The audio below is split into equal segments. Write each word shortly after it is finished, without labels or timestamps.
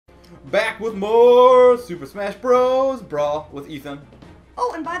Back with more Super Smash Bros Brawl with Ethan.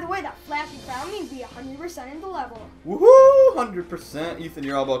 Oh, and by the way, that flashy crown means we 100% in the level. Woohoo! 100%. Ethan,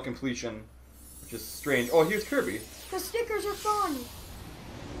 you're all about completion, which is strange. Oh, here's Kirby. The stickers are fun.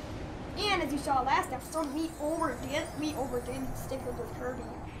 And as you saw last episode, we overdid stickers with Kirby.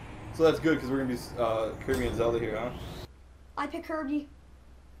 So that's good because we're gonna be Kirby and Zelda here, huh? I pick Kirby.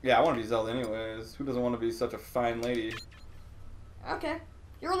 Yeah, I want to be Zelda anyways. Who doesn't want to be such a fine lady? Okay,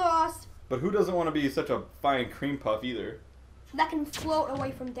 you're lost. But who doesn't want to be such a fine cream puff either? That can float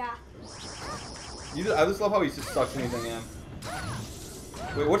away from death. I just love how he just sucks anything in.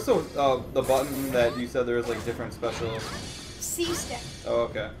 Wait, what's the button that you said there was like different special? C stick. Oh,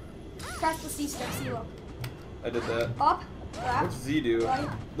 okay. Press the C stick. See, look. I did that. Up. Left. What's Z do? Right.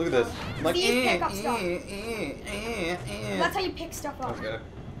 Look at this. I'm like, Z pick up stuff. That's how you pick stuff up. Okay.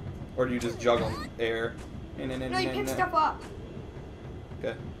 Or do you just juggle air? No, you pick stuff up.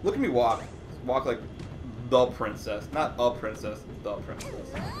 Okay. Look at me walk. Walk like the princess. Not a princess, the princess.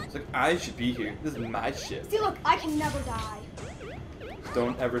 It's like, I should be here. This is my ship. See, look, I can never die.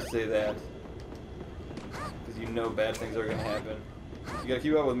 Don't ever say that. Because you know bad things are going to happen. You gotta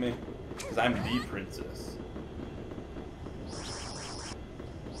keep up with me. Because I'm the princess.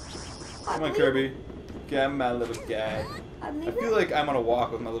 Come on, Kirby. Okay, I'm my little guy. I feel like I'm on a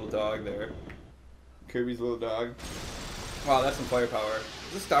walk with my little dog there. Kirby's little dog. Wow, that's some firepower.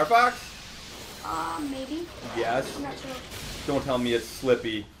 Is this Star Fox? Maybe. Yes. I'm not sure. Don't tell me it's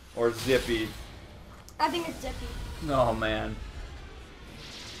Slippy or Zippy. I think it's Zippy. Oh, man.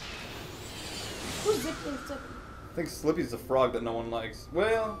 Who's Zippy and Slippy? I think Slippy's the frog that no one likes.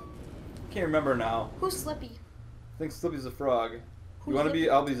 Well, can't remember now. Who's Slippy? I think Slippy's a frog. Who's You want to be? Zippy?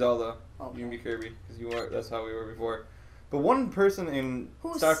 I'll be Zelda. Okay. You can be Kirby because you are. That's how we were before. But one person in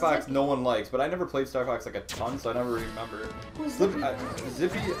Who's Star Fox Zippy? no one likes. But I never played Star Fox like a ton, so I never remember. Who's Zippy?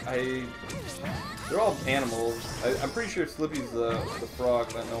 Zippy? They're all animals. I'm pretty sure Slippy's the frog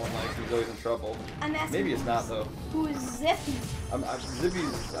that no one likes. He's always in trouble. I'm asking. Maybe it's not though. Who is Zippy?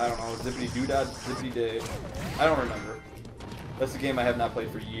 Zippy's, I don't know, Zippity Doodad, Zippity Day. I don't remember. That's a game I have not played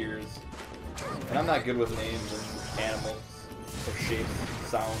for years. And I'm not good with names and animals, or shapes,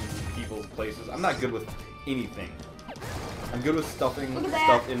 sounds, people's places. I'm not good with anything. I'm good with stuffing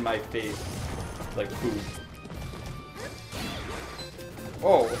stuff in my face, like food.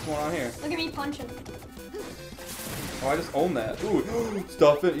 Oh, what's going on here? Look at me punching. Oh, I just own that. Ooh,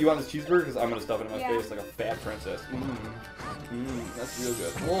 stuff it. You want this cheeseburger? Because I'm going to stuff it in my Yeah. face like a fat princess. That's real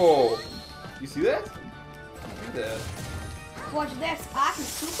good. Whoa. You see that? Look at that. Watch this. I can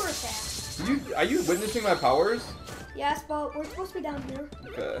super attack. Are you witnessing my powers? Yes, but we're supposed to be down here.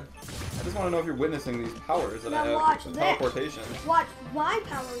 Okay. I just want to know if you're witnessing these powers that Now I have. watch The this. teleportation. Watch my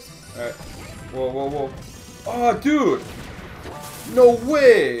powers. Alright. Whoa, whoa, whoa. Oh, dude! No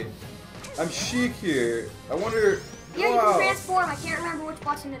way! I'm chic here. I wonder... Yeah, you wow. can transform. I can't remember which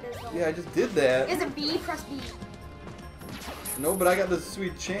button it is though. Yeah, I just did that. Is it B? Press B. No, but I got this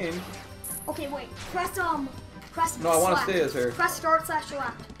sweet chain. Okay, wait. Press No, I want to select. stay as her. Press start /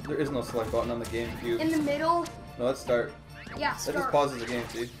 select. There is no select button on the GameCube. In the middle. No, let's start. Yeah, That start. just pauses the game,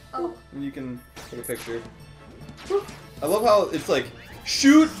 see? Oh. And you can take a picture. Whew. I love how it's like,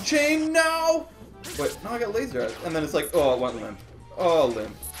 shoot, chain, now! Wait, no, I got laser eyes. And then it's like, oh, it went limp. Oh,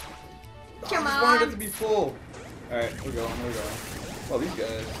 limp. Come I just wanted on. it to be full. Alright, we're going. Oh, these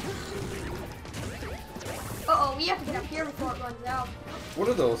guys. Uh-oh, we have to get up here before it runs out. What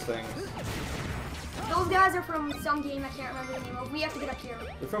are those things? Those guys are from some game I can't remember the name of. We have to get up here.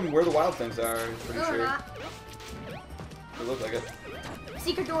 They're from Where the Wild Things Are, I'm pretty No, sure. we're not. They look like it.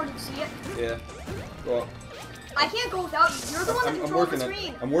 Secret door, did you see it? Yeah. Well, I can't go without you. You're the one that I'm controls the working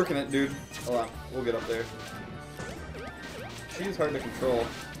screen. it. I'm working it, dude. Hold on. We'll get up there. She's hard to control.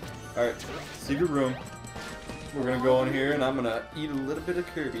 Alright, secret room. We're gonna go in here and I'm gonna eat a little bit of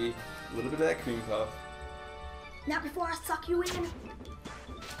Kirby, a little bit of that cream puff. Not before I suck you in.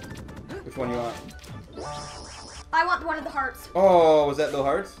 Which one you want? I want one of the hearts. Oh, was that the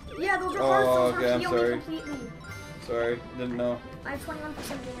hearts? Yeah, those are Oh, hearts. Those okay, are I'm heal sorry. me completely. Sorry, didn't know. I have 21%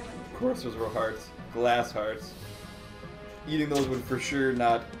 damage. Of course those were hearts. Glass hearts. Eating those would for sure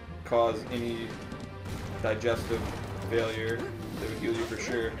not cause any digestive failure. They would heal you for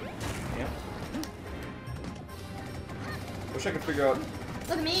sure. Yeah. Wish I could figure out...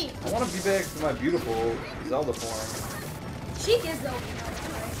 Look at me. I want to be back to my beautiful Zelda form. Sheik is though.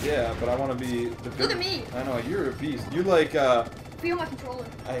 Yeah, but I want to be the big... Look at me. I know, you're a beast. You're like, Feel my controller.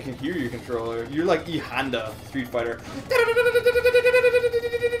 I can hear your controller. You're like E Honda Street Fighter.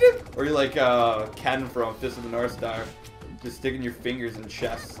 Or you're like Ken from Fist of the North Star. Just sticking your fingers in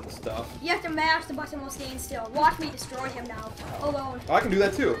chests and stuff. You have to mash the button while staying still. Watch me destroy him now. Alone. Oh, I can do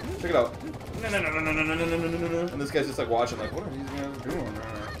that too. Check it out. No. And this guy's just like watching, like, what are these guys doing?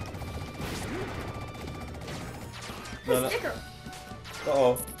 No. Sticker.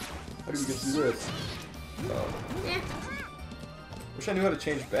 Uh-oh. How do we get through this? Uh-oh. Eh. Wish I knew how to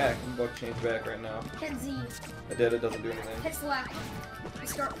change back. I'm about to change back right now. Hit Z. I did, it doesn't do anything. Hit select.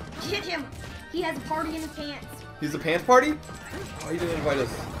 Start. Hit him. He has a party in his pants. He's the pants party? Oh, he didn't invite us.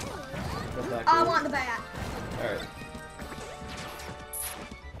 That's not cool. I want the bat. Alright.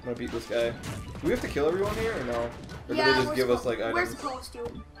 I'm gonna beat this guy. Do we have to kill everyone here or no? Or do they just give us like items? We're supposed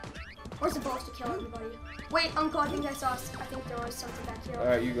to. We're supposed to kill everybody. Wait, Uncle, I think I think there was something back here.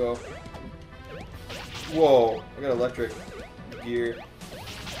 Alright, you go. Whoa, I got electric gear.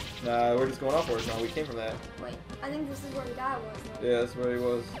 Nah, we're just going upwards now. We came from that. Wait, I think this is where the guy was. Though. Yeah, that's where he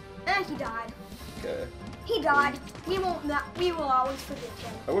was. And he died. Okay. He died. We will always forgive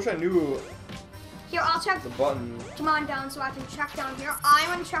him. I wish I knew Here, I'll check the button. Come on down so I can check down here. I'm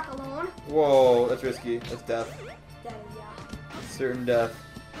gonna check alone. Whoa, that's risky. That's death. That is, yeah. Certain death.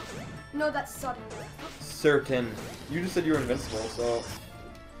 No, that's sudden death. Certain. You just said you were invincible, so.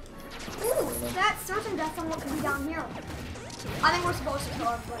 Ooh, that's certain death on what could be down here. I think we're supposed to kill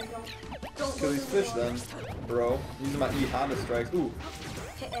everybody, don't Kill these fish then, bro. Using my E Honda strikes. Ooh.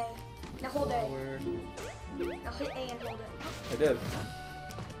 Hit A. Now hold A. Where? Now hit A and hold it. I did.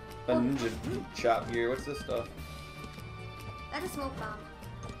 A ninja chop gear. What's this stuff? That's a smoke bomb.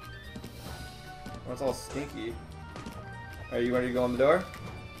 Oh, it's all stinky. Are you ready to go in the door?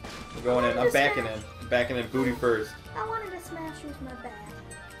 We're going in. I'm backing in. Backing in booty first. I wanted to smash with my back.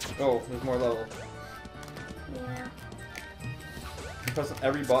 Oh, there's more level. Yeah. I'm pressing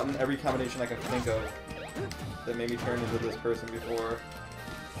every button, every combination I can think of that made me turn into this person before.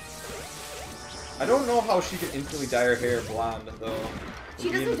 I don't know how she can instantly dye her hair blonde, though. She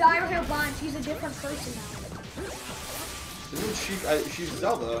doesn't dye her hair blonde. She's a different person now. Isn't she? She's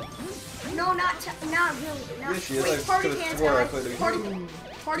Zelda. No, not really. Not. Yeah, she is. Wait, I party could've pants swore I guy. played it.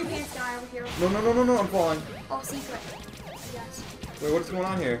 Party pants guy over here. No, I'm falling. Oh, secret. Yes. Wait, what's going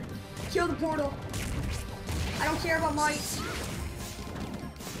on here? Kill the portal. I don't care about mice.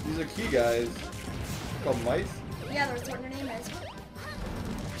 These are key guys. Called mice? Yeah, that's what their name is.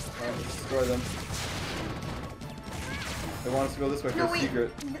 Alright, let's destroy them. They want us to go this way for No, a wait.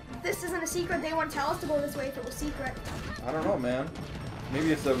 secret. This isn't a secret. They wouldn't tell us to go this way if it was secret. I don't know, man.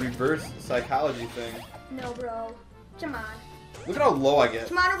 Maybe it's a reverse psychology thing. No, bro. Come on. Look at how low I get.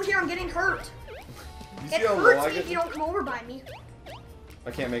 Come on over here. I'm getting hurt. You see It how low I hurts me get? if you don't come over by me.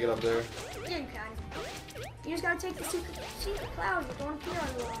 I can't make it up there. Yeah, you can. You just gotta take the secret cloud. You don't appear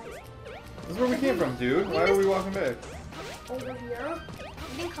otherwise. This is where we came from, dude. Why are we walking back? Over here.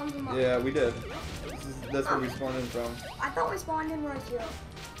 We didn't come from up. Yeah, we did. That's where we spawned in from. I thought we spawned in right here.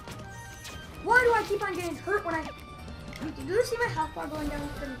 Why do I keep on getting hurt when I... Did you see my health bar going down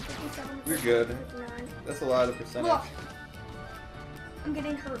from 57 to You're good. 59? That's a lot of percentage. Look. I'm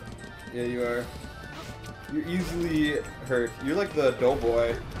getting hurt. Yeah, you are. You're easily hurt. You're like the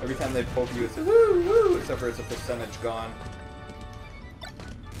doughboy. Every time they poke you, it's a woo woo, except for it's a percentage gone.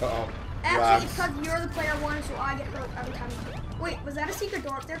 Uh-oh. Actually, it's because you're the player one, so I get hurt every time. Wait, was that a secret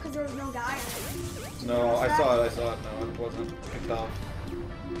door up there? Because there was no guy in it. No, I saw it. No, it wasn't. I can tell.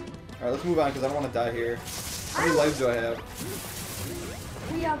 Alright, let's move on because I don't want to die here. How many lives do I have?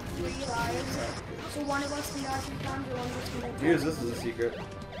 We have 3 lives. So one of us can die 3 times, or one of us can die 2 Here's this is a secret.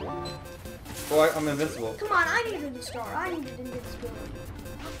 Oh, I'm invincible. Come on, I needed the star. I needed to get skill.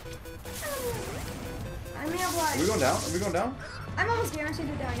 I may have lives. Are we going down? Are we going down? I'm almost guaranteed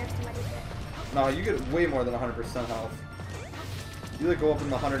to die next time I get hit. No, you get way more than 100% health. You like go up in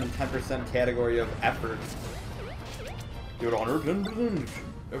the 110% category of effort. You go to 110%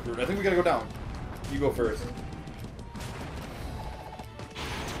 effort. I think we gotta go down. You go first.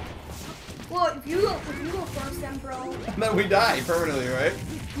 Well, if you go first, then bro. And then we die permanently, right?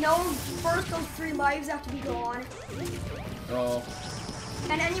 No, first those 3 lives have to be gone. Oh.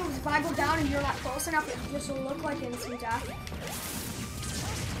 And anyways, if I go down and you're not close enough, it just will look like instant death.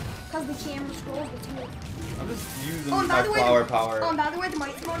 Because the camera scrolls between. I'm just using Oh, my flower power. Oh, and by the way, the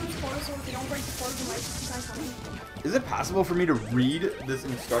mic's mode is portal, so if you don't break the portal, the mic keeps on coming. Is it possible for me to read this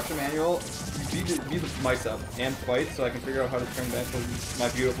instruction manual, beat the mics up, and fight so I can figure out how to turn back to my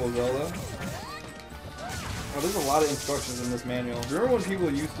beautiful Zelda? Oh, there's a lot of instructions in this manual. Remember when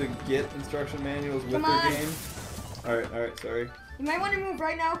people used to get instruction manuals with their game? Alright, sorry. You might want to move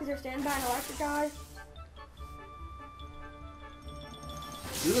right now because you're standing by an electric guy.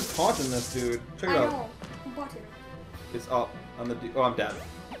 There's a taunt in this, dude. Check it I out. know. Button. It's up on the. Oh, I'm dead.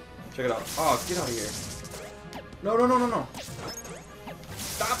 Check it out. Oh, get out of here. No, no, no, no, no.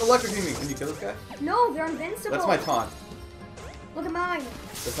 Stop electrocuting me. Can you kill this guy? No, they're invincible. That's my taunt. Look at mine.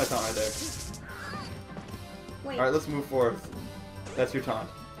 That's my taunt right there. Wait. Alright, let's move forward. That's your taunt.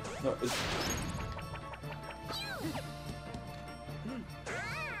 No, it's...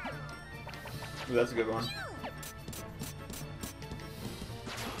 Ooh, that's a good one.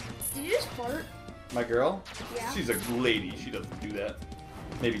 Did you just fart? My girl? Yeah. She's a lady. She doesn't do that.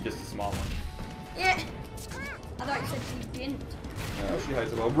 Maybe just a small one. Yeah. I thought you said she didn't. No, she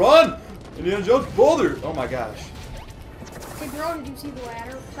hides well. Run! Indiana Jones boulder! Oh my gosh. Hey girl, did you see the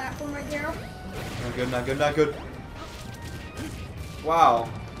ladder platform right there? Not good, not good, not good. Wow.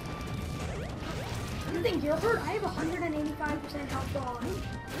 You think you're hurt? I have 185% health on.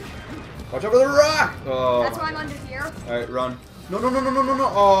 Watch out for the rock! Oh. That's why I'm under here. Alright, run. No, no, no, no, no, no, no.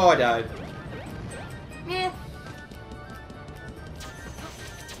 Oh, I died. Yeah.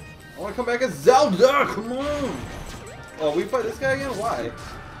 I want to come back as Zelda! Come on! Oh, we fight this guy again? Why?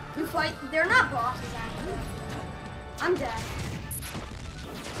 You fight. They're not bosses, actually. I'm dead.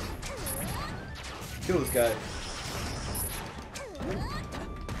 Kill this guy.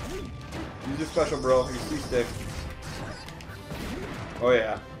 Use your special, bro. Your C-stick. Oh,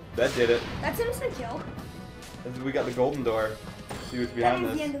 yeah. That did it. That's instant kill. We got the golden door. See what's That behind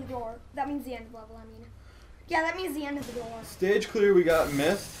means this. the end of the door. That means the end of the level, I mean. Yeah, that means the end of the door. Stage clear, we got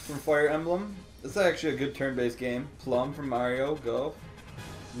Mist from Fire Emblem. This is actually a good turn-based game. Plum from Mario Golf.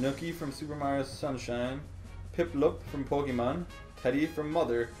 Nookie from Super Mario Sunshine. Piplup from Pokemon. Teddy from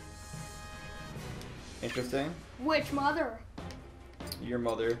Mother. Interesting. Which mother? Your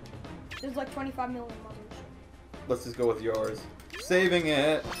mother. There's like 25 million mothers. Let's just go with yours. Saving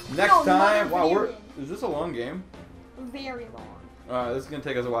it. Next No, time. Mother Wow, Varian. is this a long game? Very long. Alright, this is gonna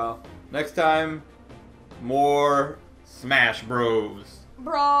take us a while. Next time, more Smash Bros.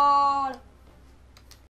 Brawl.